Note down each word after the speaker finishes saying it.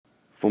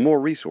For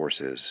more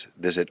resources,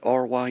 visit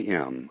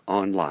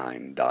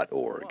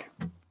rymonline.org.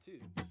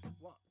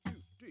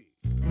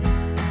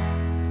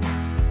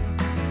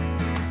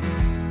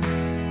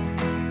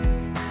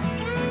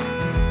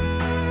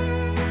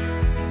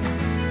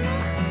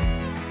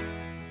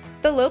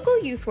 The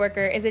Local Youth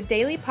Worker is a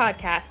daily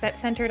podcast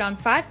that's centered on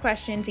 5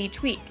 questions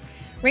each week.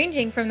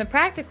 Ranging from the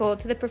practical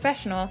to the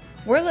professional,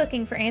 we're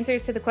looking for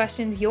answers to the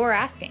questions you're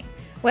asking.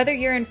 Whether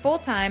you're in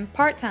full-time,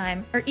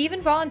 part-time, or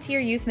even volunteer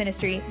youth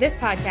ministry, this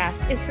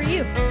podcast is for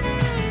you.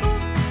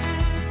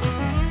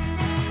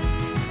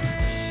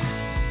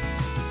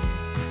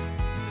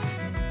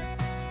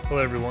 Hello,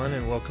 everyone,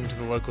 and welcome to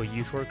The Local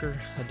Youth Worker,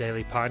 a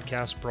daily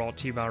podcast brought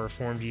to you by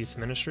Reformed Youth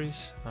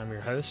Ministries. I'm your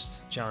host,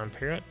 John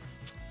Parrott.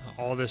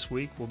 All this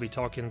week, we'll be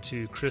talking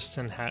to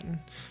Kristen Hatton.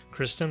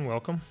 Kristen,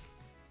 welcome.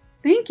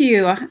 Thank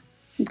you. I'm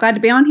glad to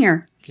be on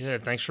here.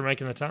 Good. Thanks for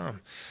making the time.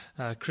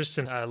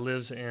 Kristen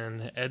lives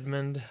in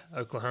Edmond,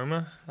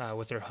 Oklahoma,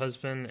 with her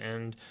husband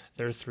and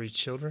their 3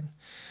 children.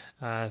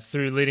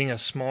 Through leading a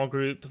small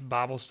group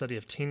Bible study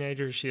of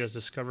teenagers, she has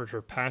discovered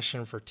her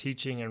passion for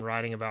teaching and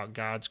writing about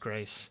God's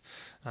grace.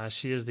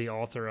 She is the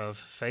author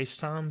of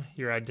FaceTime,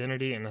 Your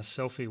Identity in a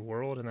Selfie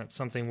World, and that's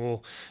something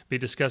we'll be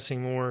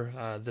discussing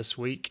more this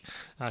week.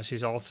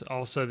 She's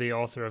also the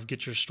author of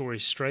Get Your Story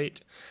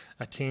Straight,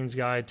 A Teen's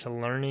Guide to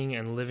Learning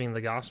and Living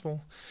the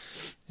Gospel.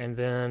 And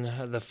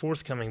then the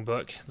forthcoming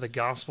book, The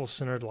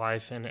Gospel-Centered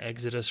Life in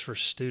Exodus for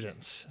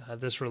Students.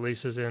 This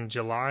releases in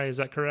July, is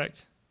that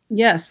correct?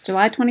 Yes,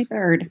 July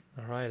 23rd.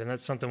 All right, and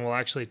that's something we'll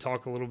actually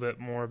talk a little bit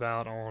more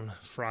about on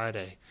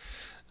Friday.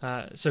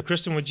 So,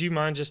 Kristen, would you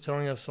mind just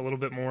telling us a little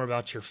bit more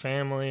about your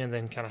family and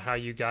then kind of how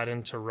you got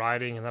into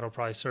writing? And that'll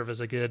probably serve as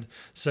a good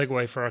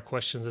segue for our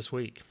questions this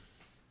week.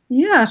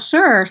 Yeah,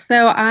 sure.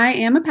 So I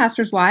am a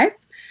pastor's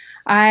wife.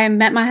 I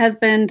met my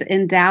husband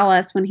in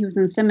Dallas when he was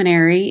in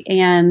seminary,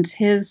 and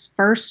his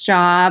first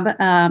job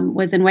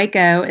was in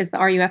Waco as the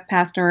RUF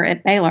pastor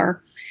at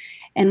Baylor.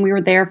 And we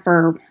were there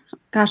for,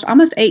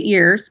 almost 8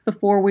 years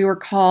before we were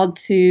called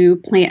to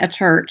plant a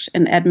church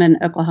in Edmond,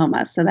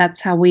 Oklahoma. So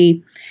that's how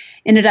we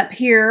ended up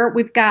here.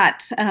 We've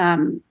got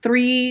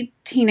 3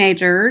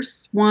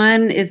 teenagers.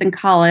 One is in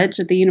college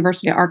at the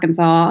University of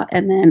Arkansas,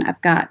 and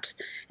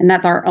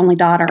that's our only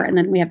daughter. And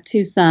then we have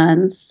 2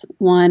 sons.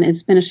 One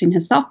is finishing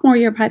his sophomore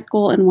year of high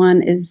school, and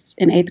one is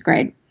in 8th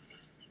grade.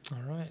 All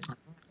right,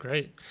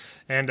 great.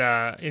 And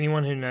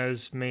anyone who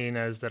knows me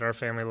knows that our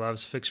family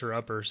loves Fixer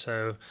Upper,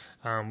 so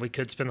we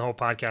could spend the whole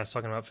podcast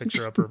talking about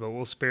Fixer Upper, but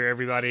we'll spare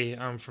everybody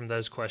from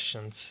those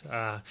questions.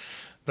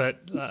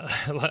 But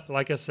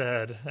like I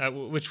said,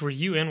 were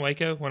you in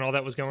Waco when all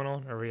that was going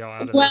on, or were y'all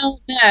out of it? Well,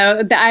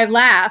 no, I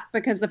laugh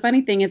because the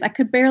funny thing is I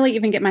could barely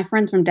even get my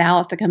friends from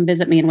Dallas to come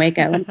visit me in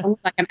Waco. And it's only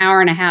like an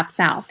hour and a half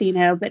south,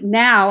 but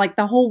now like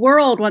the whole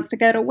world wants to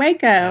go to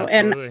Waco. Absolutely.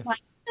 And I'm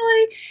like,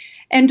 really?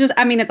 And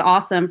it's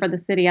awesome for the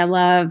city. I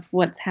love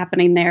what's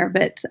happening there.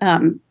 But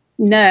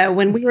no,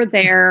 when we were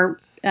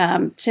there,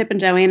 Chip and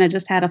Joanna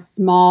just had a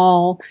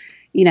small,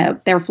 they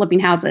were flipping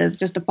houses,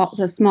 just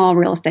a small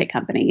real estate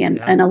company and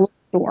a little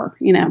store,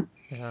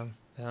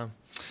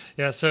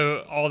 Yeah,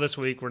 so all this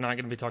week, we're not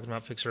going to be talking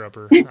about Fixer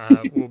Upper.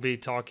 We'll be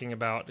talking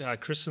about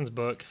Kristen's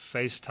book,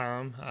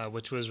 FaceTime,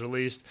 which was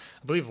released,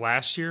 I believe,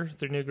 last year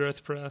through New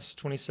Growth Press,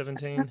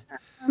 2017.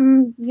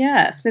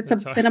 Yes,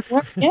 been a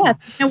book.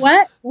 Yes. You know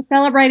what? We're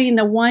celebrating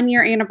the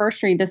 1-year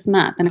anniversary this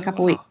month in a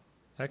couple weeks.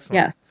 Excellent.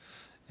 Yes.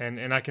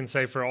 And I can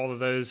say for all of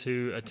those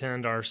who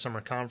attend our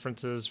summer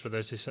conferences, for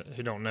those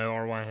who don't know,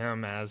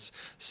 RYM has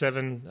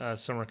 7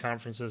 summer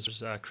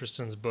conferences.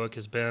 Kristen's book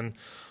has been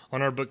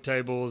on our book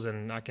tables,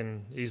 and I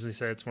can easily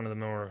say it's one of the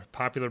more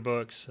popular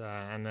books.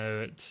 I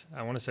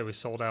want to say we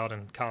sold out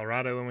in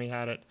Colorado when we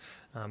had it,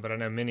 but I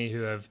know many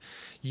who have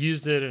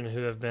used it and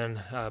who have been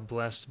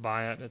blessed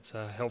by it. It's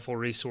a helpful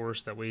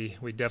resource that we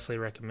definitely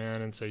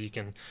recommend, and so you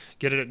can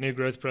get it at New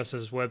Growth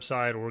Press's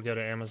website or go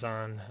to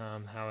Amazon,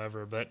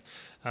 however. But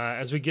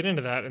as we get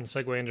into that and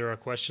segue into our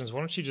questions, why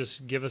don't you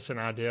just give us an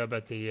idea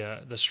about the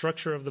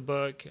structure of the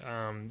book?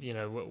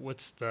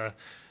 What's the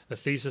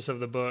thesis of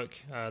the book,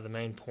 the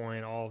main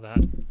point, all that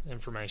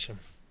information.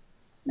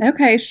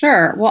 Okay,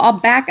 sure. Well, I'll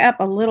back up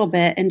a little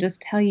bit and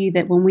just tell you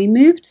that when we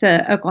moved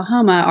to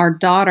Oklahoma, our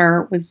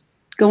daughter was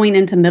going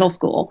into middle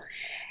school.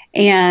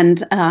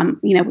 And,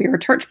 we were a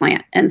church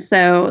plant. And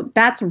so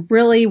that's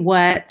really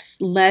what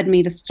led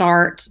me to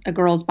start a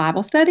girls'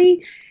 Bible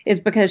study, is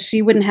because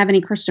she wouldn't have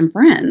any Christian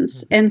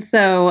friends. Mm-hmm. And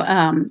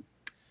so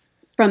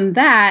from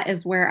that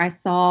is where I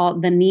saw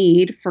the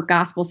need for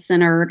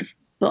gospel-centered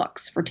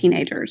books for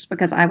teenagers,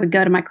 because I would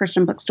go to my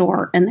Christian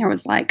bookstore and there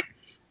was like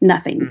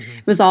nothing. Mm-hmm.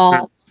 It was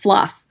all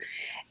fluff.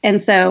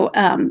 And so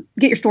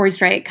Get Your Story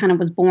Straight kind of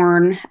was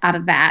born out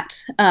of that.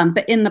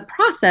 But in the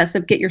process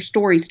of Get Your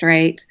Story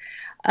Straight,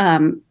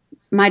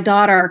 my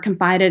daughter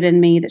confided in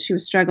me that she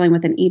was struggling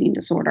with an eating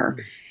disorder.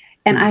 Mm-hmm.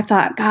 And I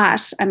thought,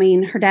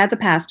 her dad's a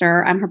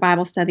pastor. I'm her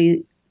Bible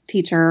study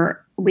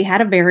teacher. We had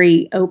a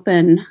very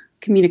open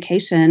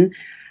communication.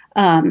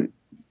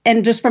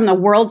 and just from the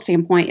world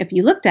standpoint, if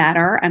you looked at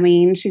her, I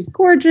mean, she's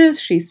gorgeous,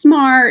 she's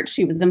smart,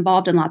 she was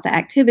involved in lots of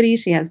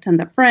activities, she has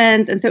tons of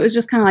friends. And so it was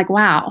just kind of like,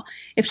 wow,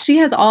 if she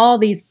has all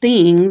these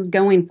things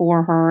going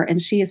for her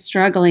and she is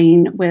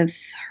struggling with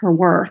her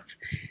worth,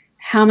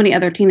 how many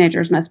other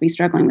teenagers must be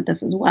struggling with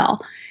this as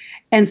well?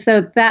 And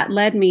so that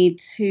led me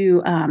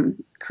to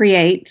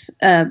create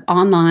an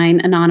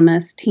online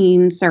anonymous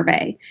teen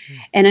survey.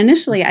 And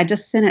initially, I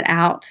just sent it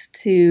out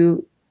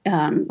to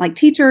like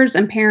teachers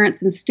and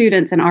parents and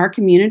students in our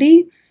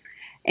community,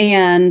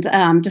 and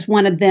just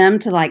wanted them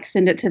to like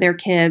send it to their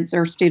kids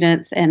or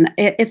students. And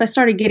as I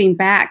started getting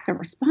back the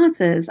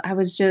responses, I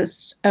was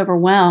just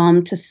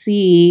overwhelmed to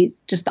see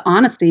just the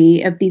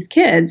honesty of these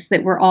kids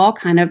that were all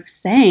kind of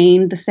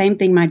saying the same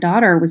thing my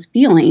daughter was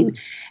feeling.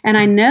 And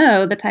I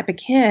know the type of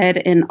kid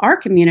in our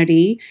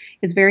community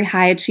is very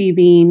high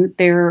achieving.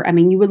 I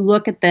mean, you would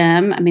look at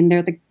them. I mean,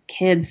 they're the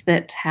kids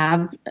that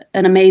have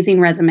an amazing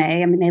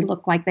resume. I mean, they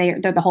look like they're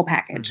the whole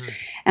package.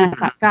 And I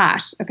thought,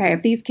 gosh, okay,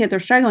 if these kids are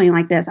struggling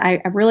like this,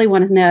 I really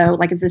want to know,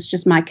 like, is this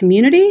just my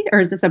community or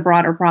is this a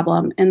broader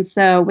problem? And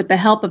so with the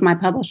help of my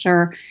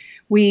publisher,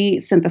 we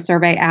sent the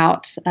survey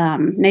out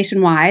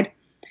nationwide.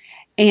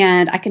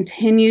 And I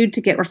continued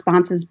to get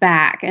responses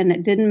back. And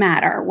it didn't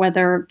matter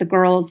whether the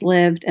girls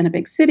lived in a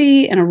big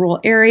city, in a rural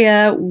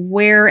area,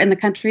 where in the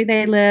country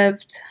they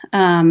lived,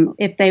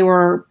 if they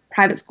were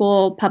private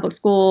school, public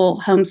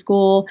school,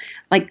 homeschool,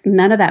 like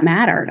none of that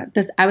mattered.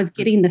 I was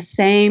getting the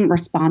same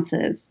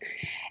responses.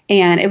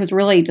 And it was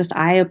really just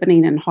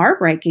eye-opening and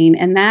heartbreaking.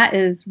 And that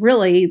is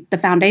really the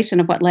foundation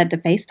of what led to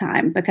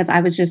FaceTime, because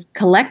I was just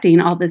collecting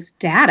all this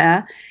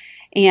data.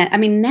 And I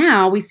mean,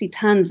 now we see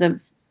tons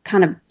of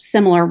kind of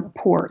similar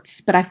reports,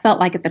 but I felt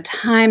like at the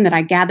time that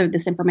I gathered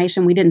this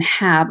information, we didn't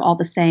have all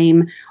the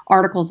same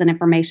articles and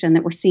information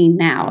that we're seeing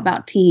now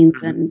about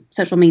teens and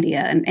social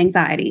media and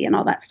anxiety and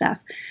all that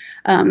stuff.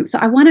 So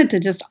I wanted to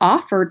just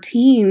offer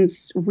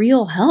teens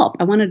real help.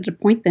 I wanted to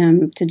point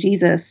them to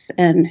Jesus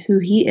and who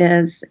he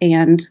is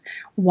and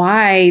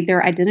why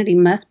their identity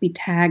must be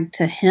tagged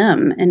to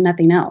him and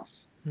nothing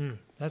else.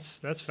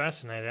 That's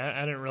fascinating.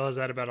 I didn't realize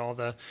that about all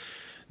the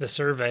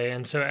survey.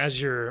 And so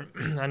as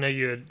I know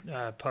you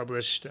had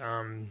published,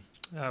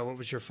 what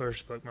was your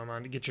first book, my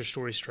mind, to Get Your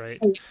Story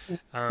Straight.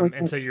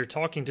 And so you're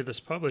talking to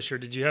this publisher.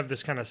 Did you have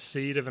this kind of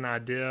seed of an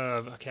idea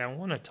of, okay, I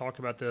want to talk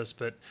about this,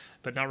 but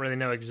not really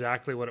know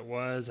exactly what it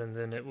was? And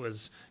then it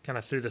was kind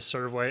of through the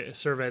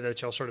survey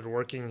that y'all started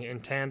working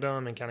in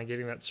tandem and kind of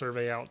getting that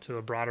survey out to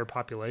a broader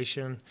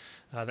population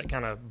that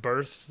kind of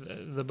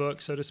birthed the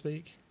book, so to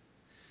speak?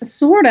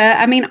 Sorta.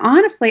 I mean,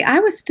 honestly, I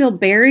was still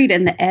buried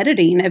in the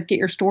editing of Get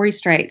Your Story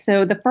Straight.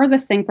 So the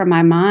furthest thing from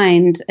my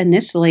mind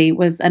initially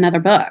was another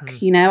book.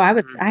 You know,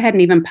 I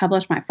hadn't even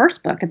published my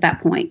first book at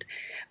that point.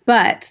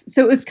 But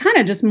so it was kind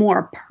of just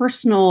more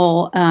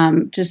personal,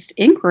 just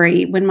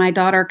inquiry when my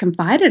daughter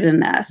confided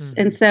in us.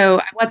 And so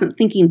I wasn't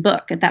thinking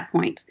book at that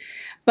point.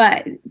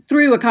 But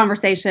through a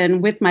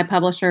conversation with my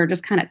publisher,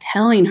 just kind of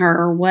telling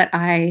her what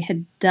I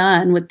had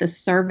done with this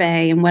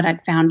survey and what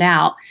I'd found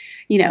out,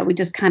 you know, we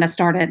just kind of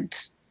started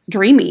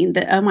dreaming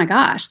that, oh my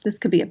gosh, this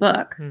could be a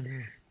book.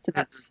 So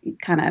that's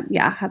kind of,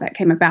 how that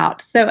came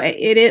about. So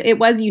it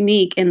was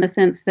unique in the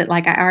sense that,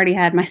 like, I already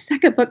had my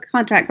second book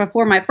contract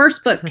before my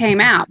first book came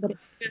out, but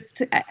it's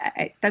just,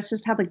 that's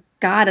just how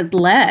God has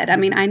led. I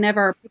mean,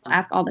 people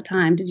ask all the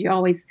time, did you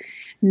always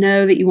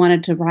know that you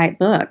wanted to write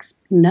books?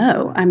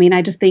 No. I mean,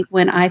 I just think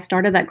when I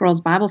started that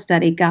girls' Bible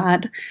study,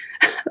 God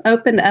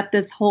opened up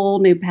this whole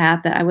new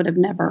path that I would have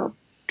never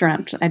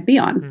dreamt I'd be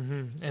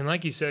on. And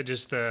like you said,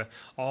 just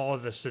all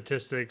of the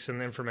statistics and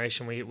the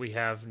information we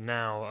have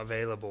now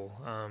available.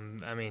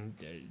 I mean,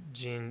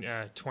 Jean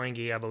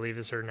Twenge, I believe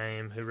is her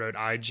name, who wrote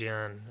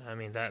iGen. I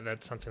mean,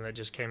 that's something that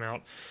just came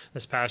out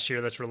this past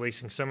year that's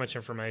releasing so much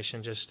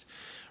information just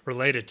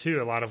related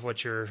to a lot of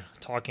what you're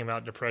talking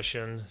about: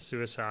 depression,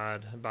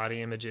 suicide,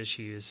 body image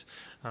issues,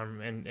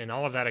 and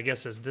all of that. I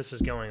guess as this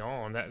is going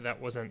on,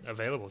 that wasn't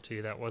available to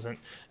you, that wasn't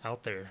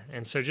out there.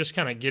 And so just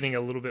kind of getting a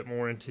little bit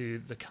more into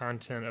the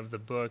content of the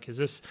book.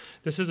 This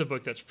is a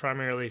book that's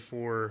primarily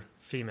for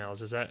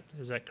females. Is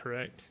that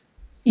correct?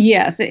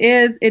 Yes, it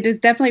is. It is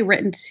definitely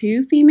written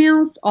to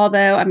females,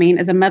 although, I mean,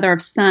 as a mother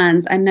of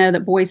sons, I know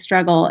that boys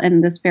struggle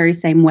in this very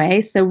same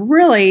way. So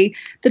really,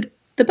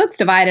 the book's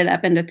divided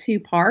up into two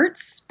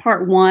parts.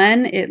 Part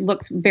one, it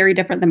looks very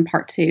different than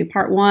part two.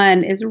 Part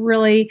one is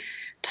really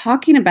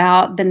talking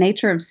about the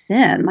nature of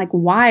sin, like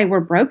why we're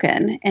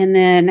broken, and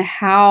then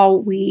how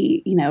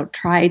we,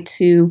 try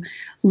to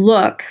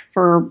look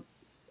for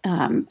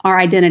our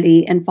identity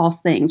in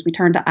false things. We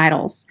turn to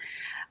idols.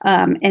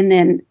 And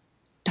then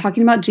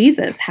talking about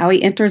Jesus, how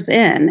he enters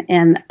in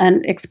and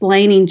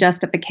explaining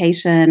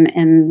justification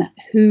and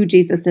who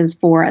Jesus is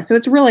for us. So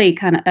it's really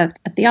kind of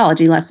a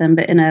theology lesson,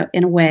 but in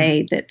a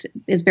way that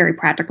is very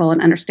practical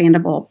and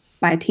understandable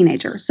by a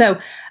teenager. So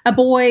a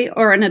boy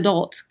or an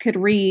adult could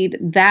read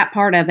that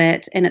part of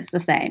it and it's the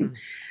same.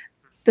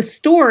 The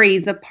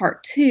stories of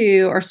part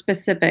two are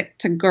specific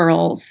to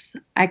girls.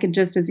 I could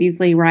just as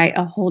easily write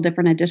a whole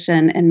different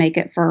edition and make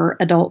it for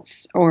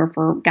adults or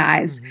for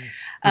guys.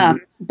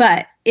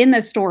 But in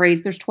those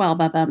stories, there's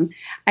 12 of them.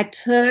 I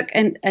took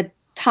a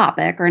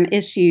topic or an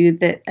issue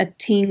that a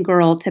teen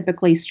girl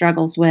typically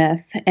struggles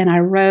with, and I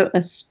wrote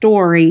a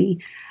story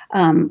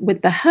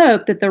with the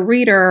hope that the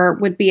reader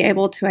would be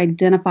able to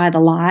identify the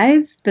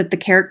lies that the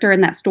character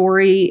in that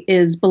story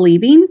is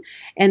believing,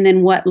 and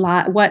then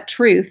what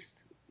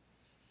truths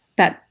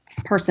that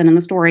person in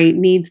the story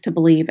needs to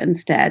believe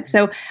instead.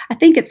 So I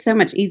think it's so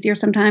much easier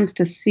sometimes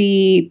to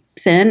see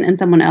sin in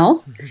someone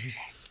else.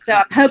 So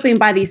I'm hoping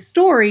by these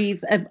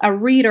stories, a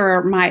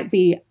reader might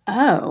be,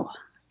 oh,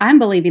 I'm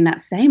believing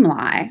that same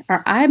lie,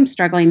 or I'm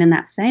struggling in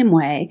that same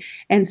way.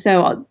 And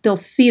so they'll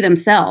see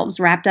themselves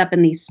wrapped up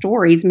in these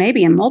stories,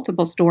 maybe in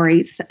multiple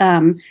stories,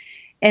 and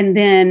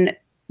then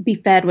be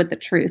fed with the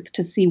truth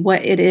to see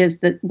what it is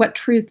what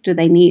truth do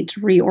they need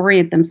to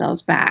reorient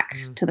themselves back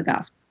to the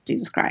gospel of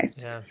Jesus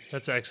Christ. Yeah,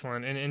 that's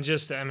excellent. And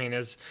just,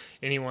 as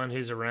anyone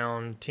who's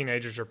around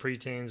teenagers or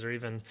preteens or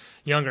even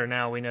younger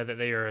now, we know that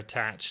they are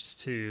attached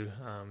to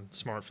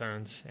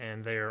smartphones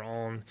and they are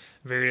on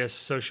various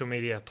social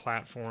media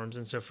platforms.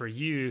 And so for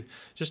you,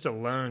 just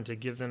alone to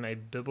give them a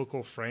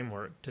biblical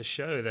framework to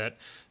show that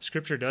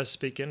Scripture does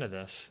speak into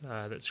this,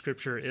 that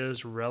Scripture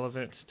is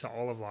relevant to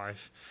all of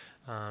life.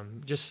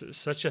 Just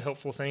such a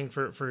helpful thing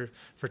for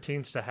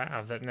teens to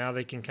have, that now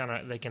they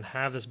can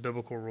have this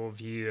biblical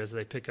worldview as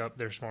they pick up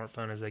their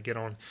smartphone, as they get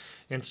on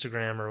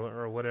Instagram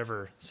or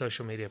whatever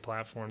social media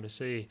platform to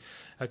see,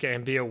 okay,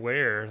 and be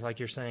aware, like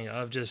you're saying,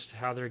 of just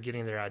how they're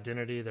getting their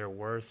identity, their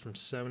worth from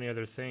so many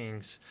other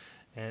things.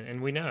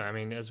 And we know,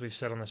 as we've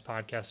said on this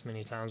podcast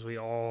many times, we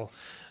all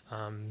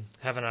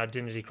have an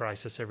identity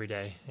crisis every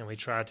day, and we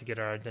try to get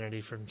our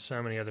identity from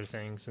so many other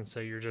things. And so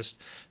you're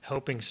just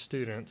helping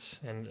students,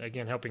 and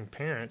again, helping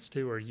parents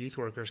too, or youth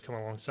workers come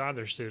alongside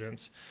their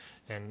students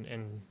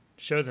and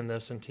show them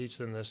this and teach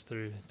them this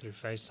through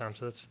FaceTime.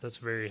 So that's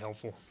very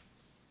helpful.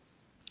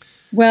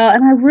 Well,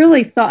 and I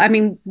really saw,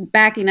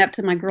 backing up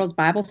to my girls'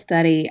 Bible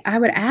study, I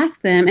would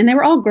ask them, and they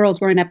were all girls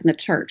growing up in the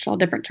church, all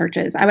different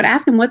churches. I would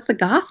ask them, what's the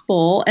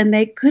gospel? And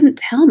they couldn't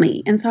tell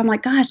me. And so I'm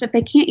like, gosh, if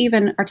they can't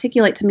even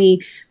articulate to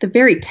me the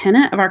very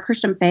tenet of our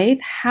Christian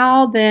faith,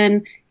 how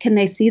then can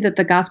they see that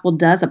the gospel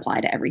does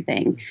apply to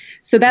everything?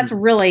 So that's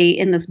really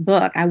in this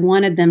book. I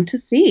wanted them to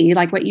see,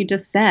 like what you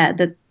just said,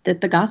 that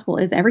the gospel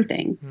is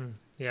everything.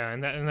 Yeah,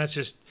 and that's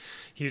just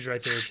huge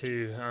right there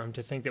too,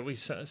 to think that we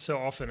so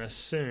often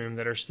assume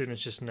that our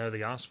students just know the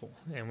gospel,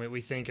 and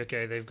we think,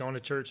 okay, they've gone to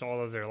church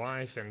all of their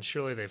life and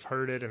surely they've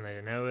heard it and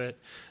they know it,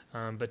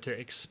 but to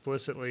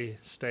explicitly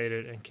state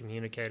it and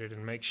communicate it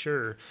and make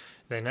sure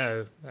they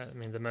know,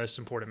 the most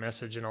important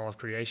message in all of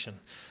creation.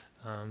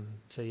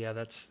 So yeah,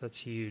 that's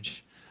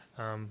huge.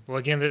 Well,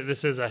 again,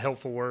 this is a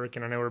helpful work,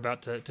 and I know we're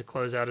about to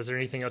close out. Is there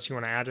anything else you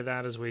want to add to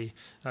that as we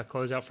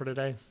close out for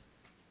today?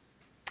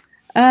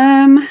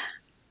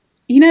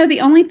 The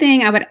only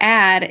thing I would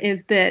add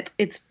is that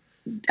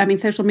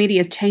social media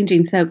is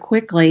changing so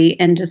quickly,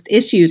 and just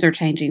issues are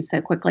changing so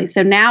quickly.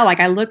 So now,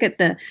 I look at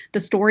the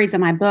stories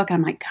in my book,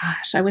 I'm like,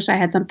 gosh, I wish I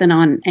had something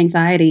on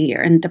anxiety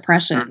and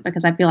depression,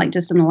 because I feel like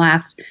just in the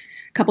last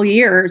couple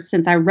years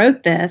since I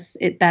wrote this,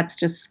 that's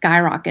just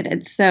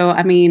skyrocketed. So,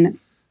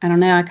 I don't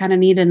know, I kind of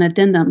need an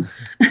addendum.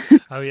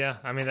 Oh, yeah.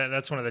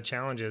 That's one of the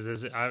challenges,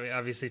 is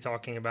obviously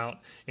talking about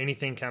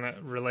anything kind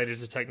of related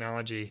to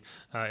technology.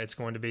 It's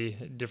going to be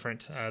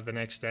different the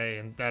next day.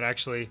 And that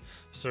actually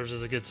serves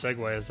as a good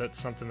segue, as that's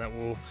something that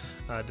we'll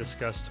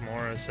discuss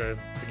tomorrow. So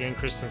again,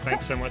 Kristen,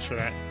 thanks so much for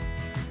that.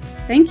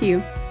 Thank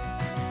you.